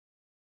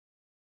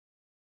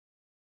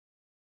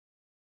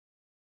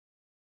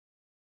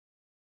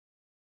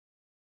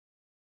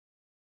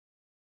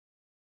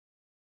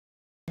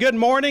Good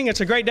morning.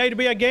 It's a great day to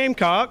be a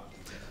Gamecock.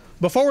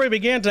 Before we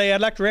begin today, I'd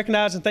like to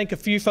recognize and thank a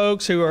few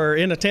folks who are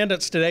in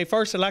attendance today.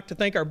 First, I'd like to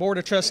thank our Board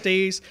of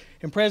Trustees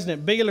and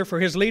President Beeler for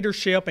his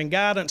leadership and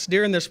guidance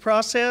during this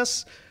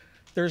process.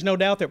 There's no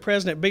doubt that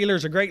President Beeler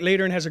is a great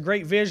leader and has a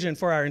great vision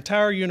for our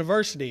entire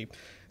university.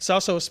 It's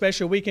also a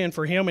special weekend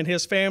for him and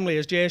his family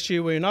as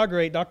JSU will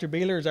inaugurate Dr.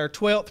 Beeler as our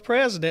 12th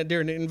president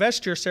during the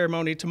investiture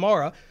ceremony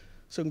tomorrow.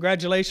 So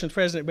congratulations,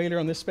 President Beeler,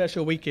 on this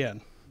special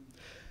weekend.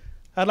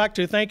 I'd like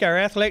to thank our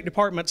athletic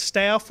department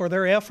staff for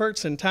their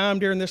efforts and time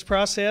during this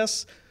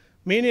process.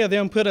 Many of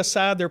them put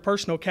aside their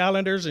personal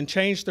calendars and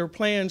changed their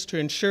plans to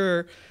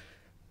ensure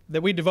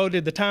that we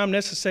devoted the time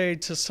necessary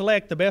to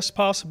select the best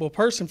possible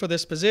person for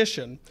this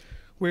position.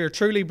 We are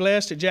truly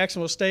blessed at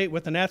Jacksonville State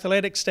with an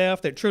athletic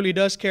staff that truly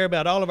does care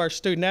about all of our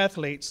student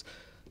athletes.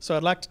 So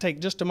I'd like to take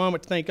just a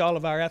moment to thank all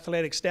of our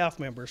athletic staff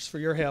members for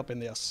your help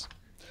in this.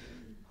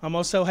 I'm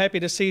also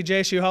happy to see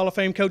JSU Hall of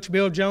Fame coach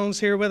Bill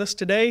Jones here with us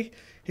today.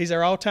 He's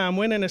our all-time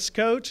winningest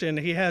coach, and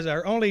he has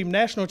our only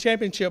national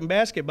championship in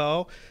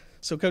basketball.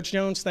 So, Coach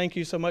Jones, thank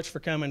you so much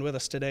for coming with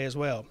us today as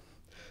well.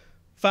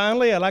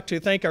 Finally, I'd like to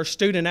thank our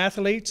student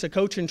athletes. A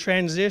coaching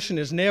transition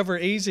is never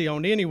easy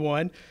on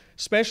anyone,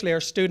 especially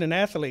our student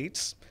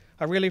athletes.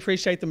 I really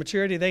appreciate the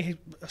maturity they've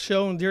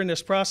shown during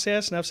this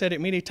process, and I've said it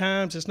many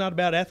times, it's not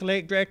about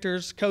athletic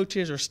directors,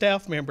 coaches, or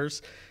staff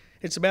members.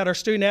 It's about our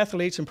student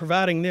athletes and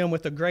providing them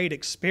with a great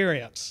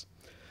experience.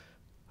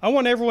 I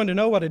want everyone to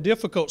know what a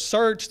difficult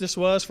search this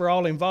was for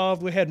all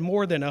involved. We had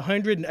more than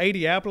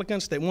 180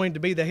 applicants that wanted to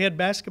be the head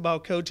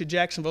basketball coach at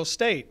Jacksonville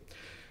State.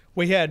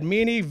 We had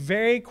many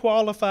very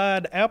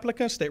qualified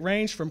applicants that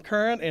ranged from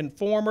current and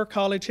former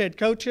college head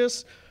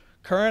coaches,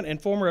 current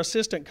and former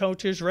assistant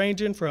coaches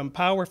ranging from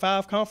Power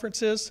 5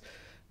 conferences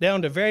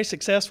down to very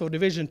successful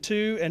Division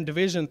II and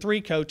Division III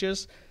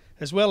coaches,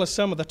 as well as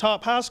some of the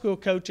top high school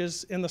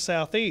coaches in the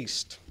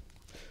Southeast.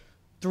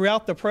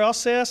 Throughout the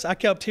process, I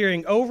kept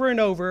hearing over and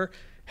over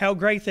how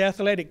great the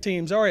athletic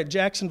teams are at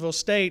Jacksonville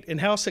State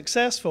and how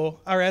successful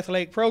our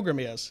athletic program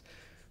is.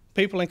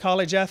 People in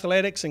college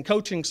athletics and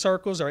coaching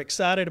circles are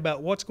excited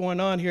about what's going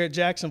on here at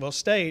Jacksonville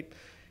State,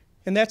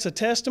 and that's a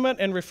testament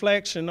and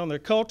reflection on the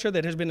culture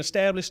that has been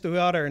established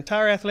throughout our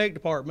entire athletic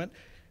department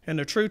and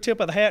a true tip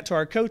of the hat to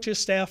our coaches,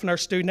 staff, and our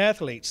student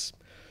athletes.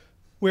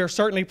 We are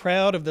certainly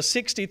proud of the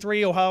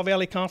 63 Ohio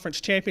Valley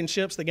Conference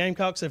championships the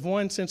Gamecocks have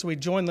won since we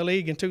joined the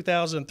league in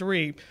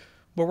 2003,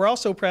 but we're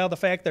also proud of the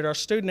fact that our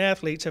student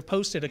athletes have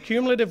posted a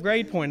cumulative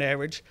grade point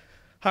average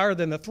higher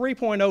than the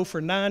 3.0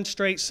 for 9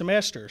 straight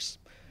semesters.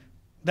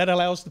 That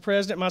allows the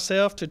president and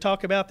myself to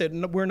talk about that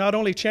we're not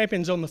only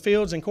champions on the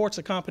fields and courts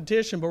of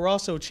competition, but we're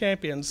also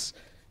champions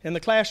in the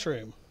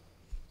classroom.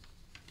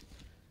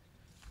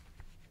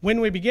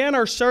 When we began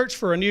our search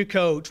for a new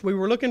coach, we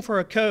were looking for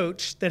a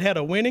coach that had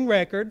a winning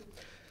record,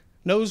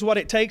 knows what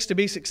it takes to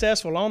be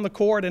successful on the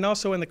court and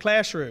also in the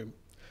classroom.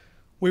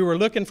 We were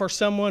looking for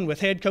someone with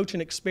head coaching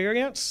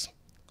experience,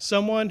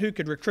 someone who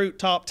could recruit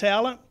top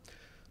talent,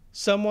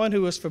 someone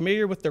who was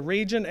familiar with the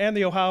region and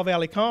the Ohio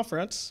Valley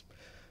Conference,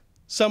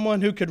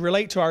 someone who could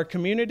relate to our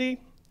community,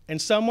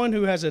 and someone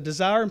who has a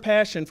desire and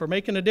passion for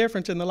making a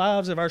difference in the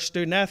lives of our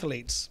student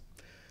athletes.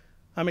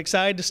 I'm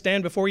excited to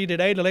stand before you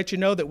today to let you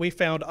know that we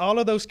found all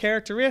of those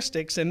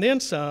characteristics and then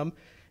some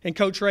in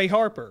Coach Ray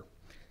Harper.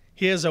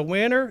 He is a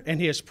winner, and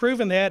he has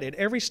proven that at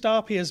every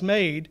stop he has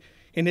made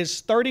in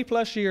his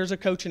 30-plus years of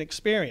coaching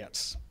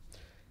experience.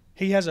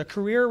 He has a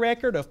career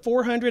record of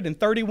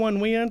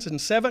 431 wins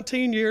and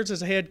 17 years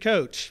as a head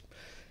coach.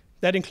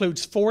 That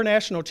includes 4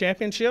 national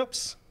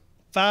championships,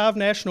 5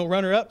 national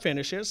runner-up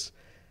finishes,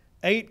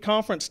 8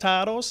 conference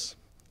titles,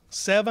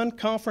 7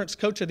 Conference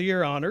Coach of the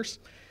Year honors.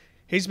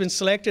 He's been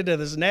selected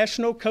as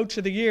National Coach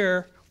of the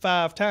Year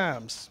 5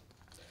 times.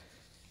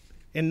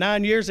 In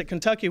 9 years at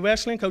Kentucky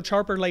Wesleyan, Coach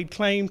Harper laid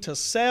claim to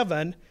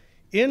 7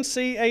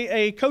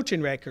 NCAA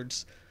coaching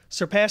records,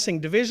 surpassing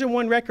Division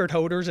I record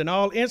holders in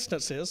all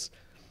instances,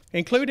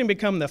 including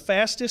becoming the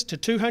fastest to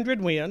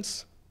 200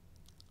 wins,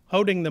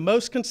 holding the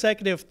most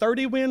consecutive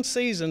 30-win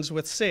seasons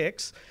with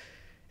 6,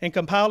 and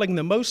compiling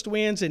the most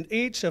wins in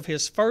each of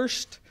his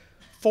first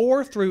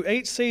 4 through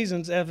 8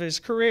 seasons of his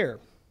career.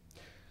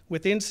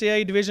 With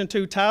NCAA Division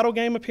II title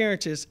game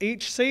appearances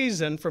each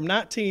season from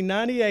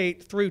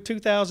 1998 through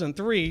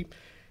 2003,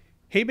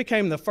 he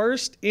became the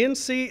first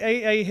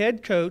NCAA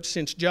head coach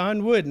since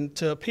John Wooden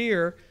to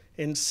appear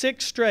in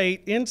 6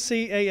 straight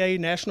NCAA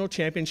national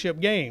championship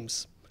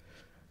games.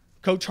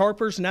 Coach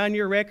Harper's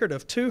 9-year record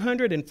of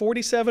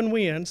 247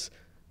 wins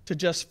to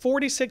just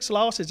 46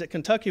 losses at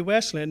Kentucky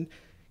Wesleyan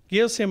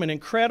gives him an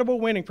incredible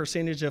winning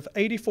percentage of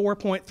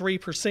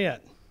 84.3%.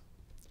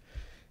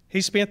 He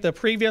spent the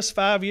previous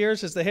 5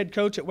 years as the head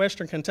coach at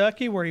Western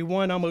Kentucky, where he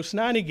won almost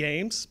 90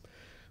 games,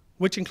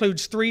 which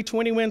includes 3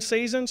 20-win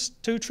seasons,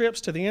 2 trips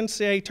to the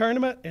NCAA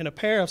tournament, and a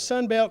pair of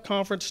Sun Belt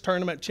Conference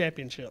tournament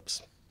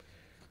championships.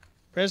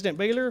 President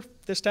Beeler,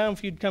 this time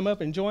if you'd come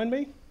up and join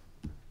me.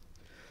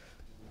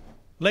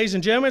 Ladies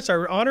and gentlemen, it's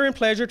our honor and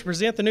pleasure to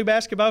present the new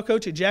basketball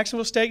coach at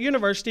Jacksonville State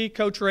University,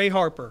 Coach Ray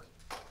Harper.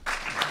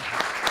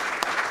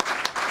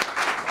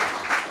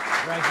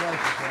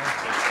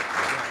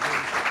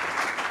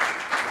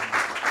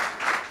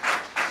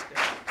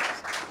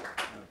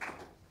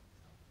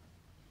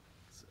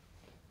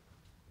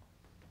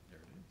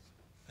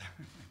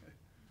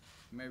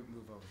 Maybe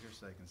move over here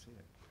so they can see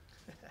it.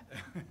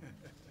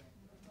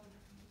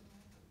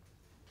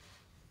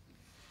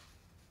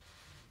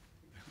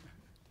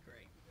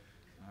 Great.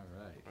 All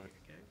right.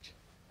 Coach.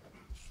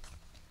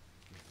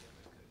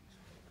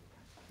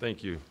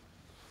 Thank you.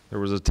 There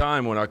was a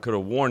time when I could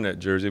have worn that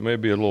jersey. It may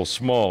be a little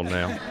small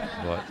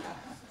now,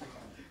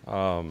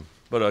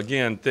 but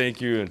again, thank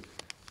you, and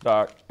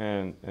Doc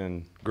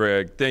and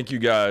Greg. Thank you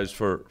guys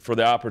for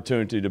the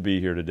opportunity to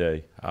be here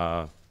today.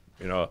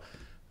 You know,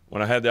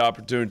 when I had the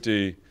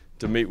opportunity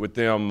to meet with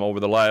them over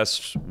the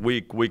last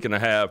week and a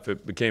half,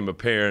 it became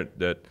apparent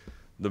that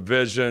the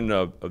vision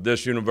of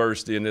this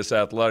university and this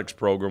athletics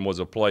program was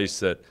a place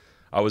that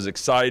I was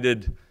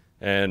excited,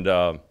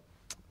 and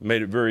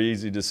made it a very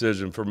easy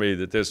decision for me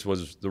that this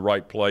was the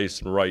right place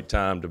and the right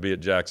time to be at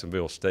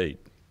Jacksonville State.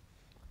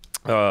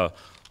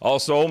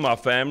 Also, my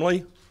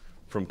family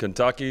from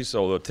Kentucky,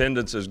 so the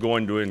attendance is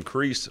going to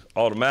increase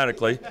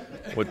automatically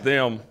with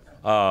them,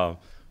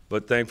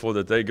 but thankful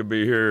that they could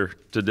be here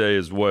today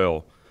as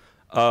well.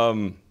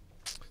 The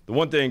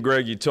one thing,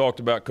 Greg, you talked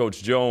about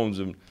Coach Jones,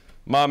 and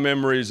my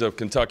memories of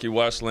Kentucky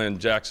Wesleyan,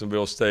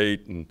 Jacksonville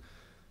State, and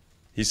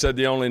he said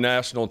the only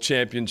national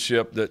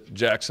championship that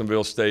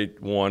Jacksonville State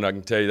won, I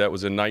can tell you that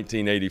was in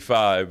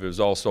 1985. It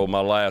was also my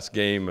last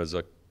game as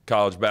a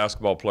college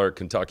basketball player at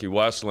Kentucky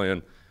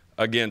Wesleyan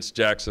against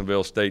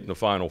Jacksonville State in the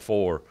Final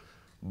Four.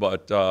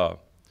 But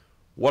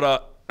what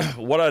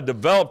I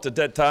developed at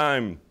that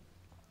time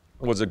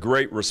was a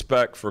great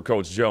respect for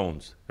Coach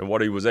Jones and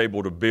what he was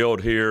able to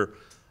build here.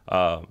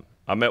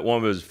 I met one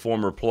of his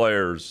former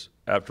players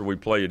after we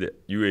played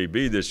at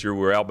UAB this year. We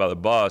were out by the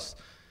bus.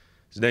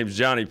 His name's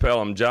Johnny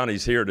Pelham.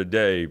 Johnny's here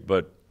today,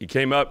 but he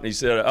came up and he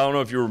said, I don't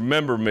know if you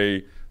remember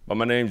me, but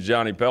my name's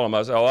Johnny Pelham.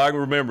 I said, oh, I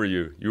remember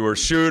you. You were a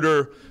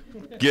shooter.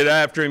 Get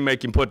after him,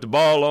 make him put the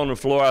ball on the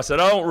floor. I said,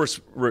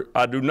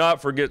 I do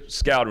not forget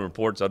scouting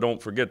reports. I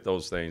don't forget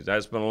those things.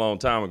 That's been a long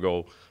time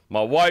ago.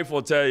 My wife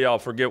will tell you I'll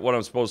forget what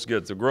I'm supposed to get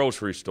at the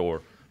grocery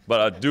store,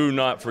 but I do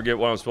not forget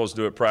what I'm supposed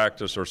to do at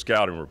practice or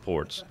scouting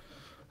reports.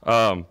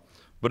 But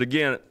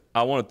again,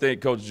 I want to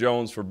thank Coach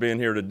Jones for being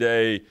here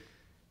today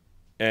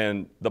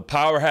and the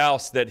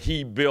powerhouse that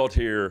he built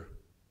here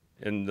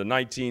in the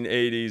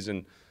 1980s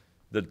and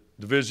the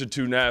Division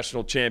II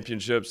national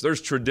championships.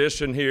 There's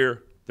tradition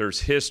here. There's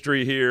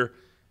history here.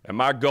 And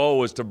my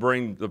goal is to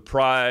bring the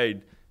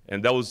pride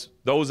and those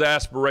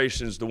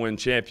aspirations to win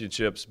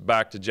championships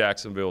back to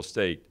Jacksonville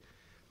State.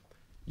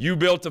 You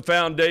built the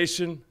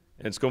foundation,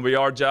 and it's going to be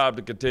our job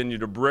to continue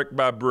to brick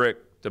by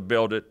brick to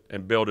build it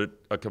and build it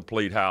a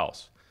complete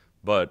house.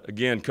 But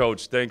again,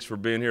 Coach, thanks for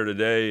being here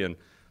today, and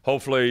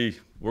hopefully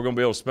we're going to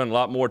be able to spend a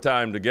lot more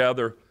time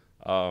together.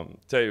 Tell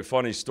you a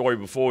funny story.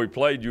 Before we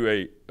played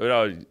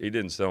UAB, he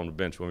didn't sit on the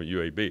bench when we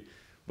were UAB.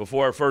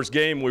 Before our first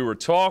game, we were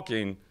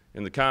talking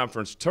in the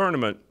conference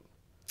tournament.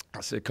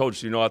 I said,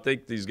 Coach, you know, I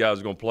think these guys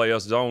are going to play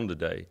us zone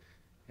today.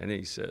 And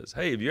he says,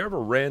 hey, have you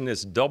ever ran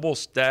this double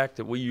stack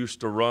that we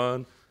used to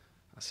run?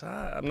 I said,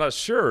 I'm not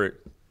sure.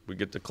 We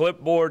get the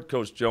clipboard.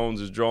 Coach Jones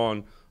is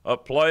drawing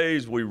up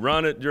plays. We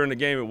run it during the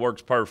game. It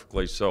works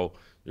perfectly. So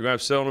you're going to have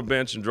to sit on the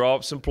bench and draw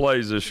up some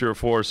plays this year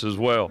for us as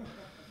well.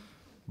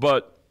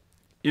 But,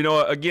 you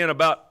know, again,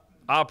 about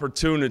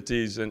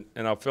opportunities, and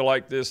I feel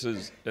like this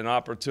is an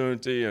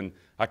opportunity, and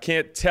I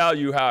can't tell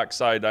you how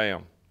excited I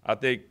am. I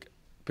think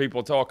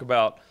people talk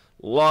about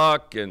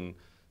luck and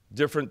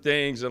different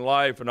things in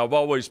life, and I've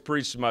always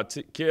preached to my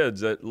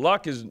kids that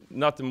luck is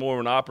nothing more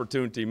than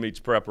opportunity meets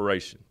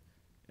preparation.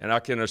 And I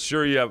can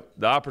assure you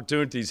the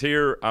opportunity's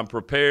here. I'm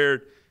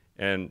prepared,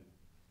 and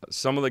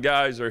some of the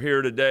guys are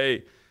here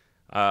today.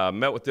 I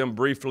met with them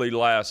briefly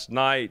last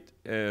night,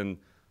 and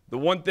the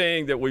one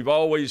thing that we've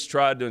always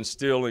tried to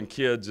instill in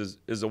kids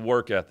is a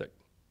work ethic.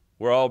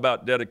 We're all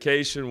about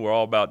dedication, we're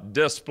all about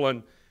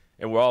discipline,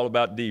 and we're all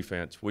about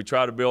defense. We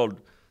try to build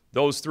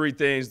those three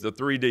things, the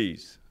 3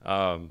 Ds.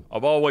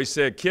 I've always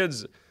said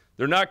kids,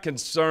 they're not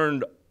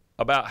concerned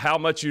about how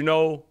much you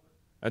know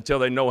until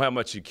they know how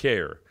much you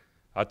care.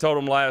 I told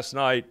them last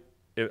night,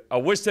 I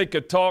wish they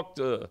could talk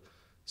to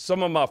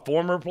some of my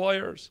former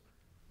players.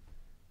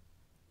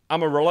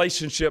 I'm a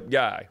relationship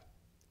guy.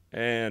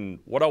 And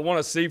what I want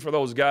to see for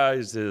those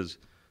guys is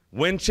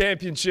win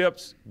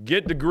championships,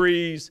 get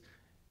degrees,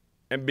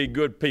 and be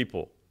good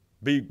people,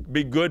 be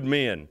good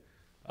men.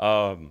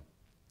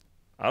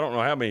 I don't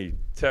know how many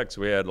texts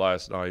we had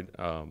last night.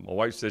 My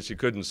wife said she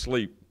couldn't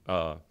sleep,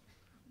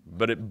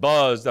 but it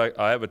buzzed.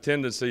 I have a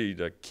tendency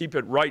to keep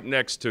it right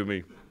next to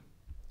me.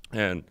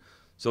 And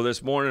so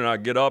this morning I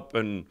get up,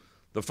 and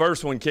the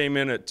first one came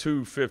in at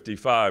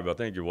 2:55, I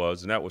think it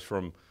was, and that was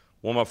from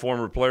one of my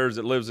former players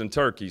that lives in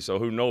Turkey, so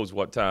who knows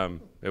what time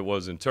it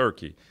was in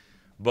Turkey.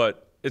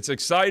 But it's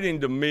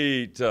exciting to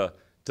me to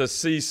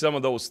see some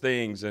of those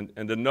things and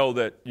to know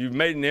that you've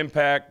made an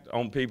impact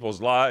on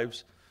people's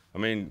lives. I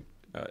mean,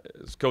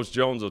 as Coach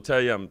Jones will tell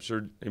you, I'm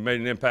sure he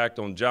made an impact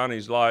on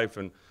Johnny's life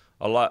and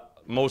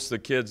most of the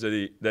kids that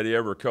he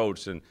ever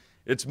coached. And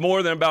it's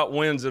more than about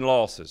wins and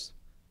losses.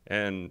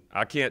 And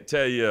I can't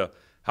tell you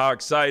how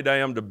excited I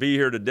am to be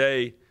here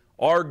today.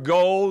 Our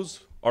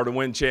goals are to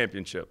win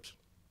championships.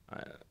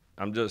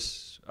 I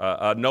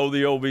know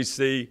the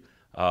OVC.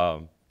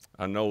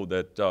 I know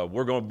that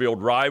we're going to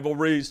build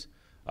rivalries.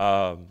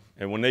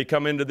 And when they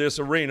come into this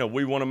arena,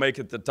 we want to make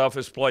it the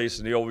toughest place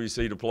in the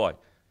OVC to play.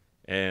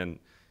 And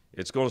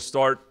it's going to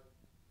start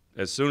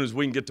as soon as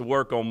we can get to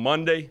work on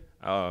Monday.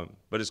 But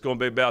it's going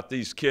to be about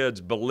these kids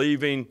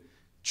believing,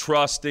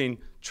 trusting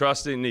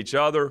each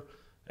other.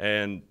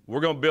 And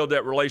we're going to build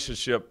that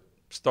relationship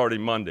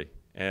starting Monday.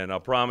 And I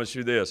promise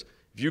you this,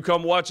 if you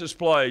come watch us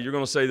play, you're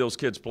going to say those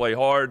kids play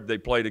hard, they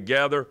play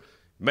together.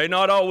 May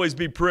not always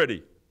be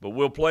pretty, but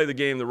we'll play the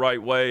game the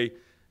right way.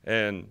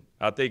 And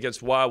I think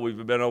it's why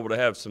we've been able to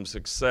have some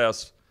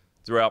success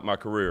throughout my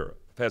career.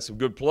 I've had some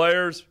good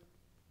players.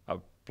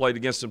 I've played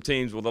against some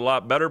teams with a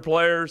lot better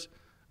players.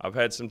 I've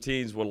had some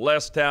teams with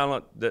less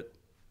talent that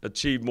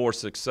achieve more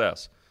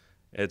success.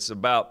 It's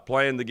about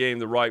playing the game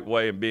the right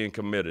way and being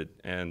committed.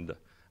 And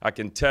I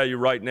can tell you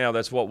right now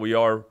that's what we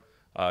are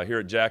here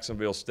at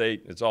Jacksonville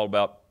State. It's all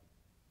about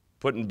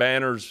putting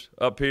banners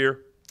up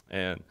here,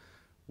 and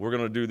we're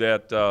going to do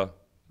that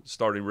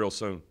starting real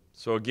soon.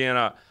 So again,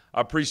 I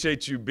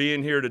appreciate you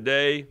being here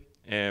today,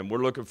 and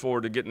we're looking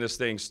forward to getting this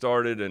thing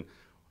started. And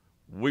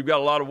we've got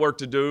a lot of work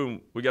to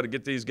do. We got to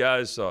get these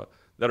guys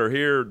that are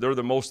here. They're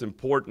the most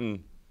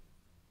important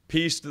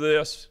piece to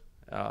this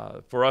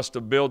for us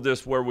to build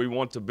this where we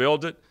want to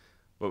build it.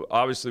 But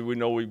obviously, we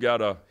know we've got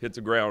to hit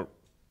the ground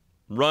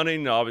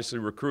running. Obviously,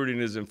 recruiting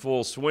is in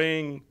full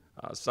swing.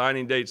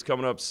 Signing date's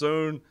coming up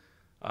soon.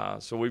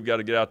 So we've got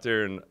to get out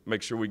there and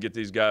make sure we get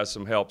these guys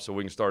some help so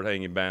we can start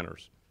hanging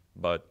banners.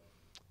 But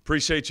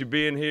appreciate you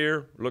being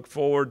here. Look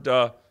forward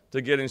to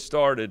getting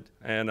started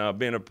and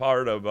being a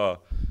part of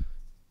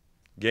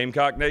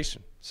Gamecock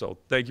Nation. So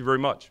thank you very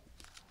much.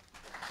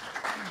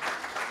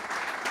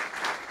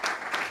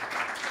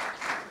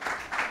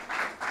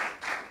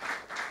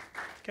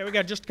 Okay, we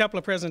got just a couple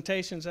of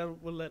presentations.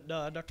 We'll let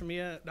Dr.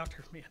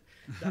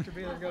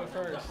 Beeler go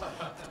first.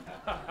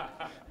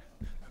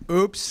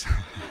 Oops.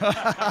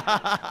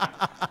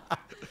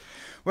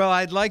 Well,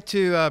 I'd like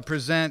to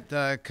present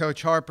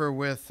Coach Harper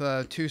with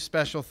two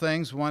special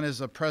things. One is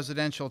a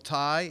presidential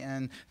tie,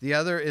 and the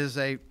other is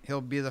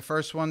he'll be the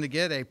first one to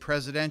get a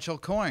presidential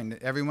coin.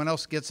 Everyone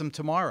else gets them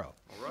tomorrow.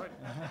 All right.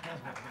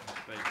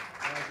 Thank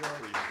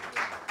you.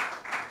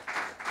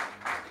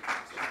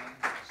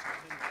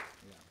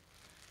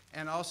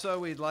 And also,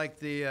 we'd like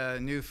the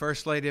new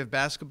First Lady of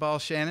Basketball,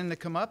 Shannon, to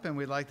come up, and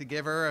we'd like to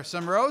give her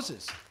some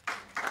roses.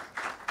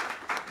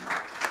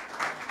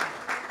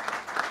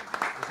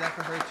 Is that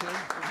for her, too?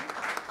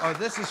 Oh,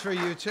 this is for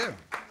you, too.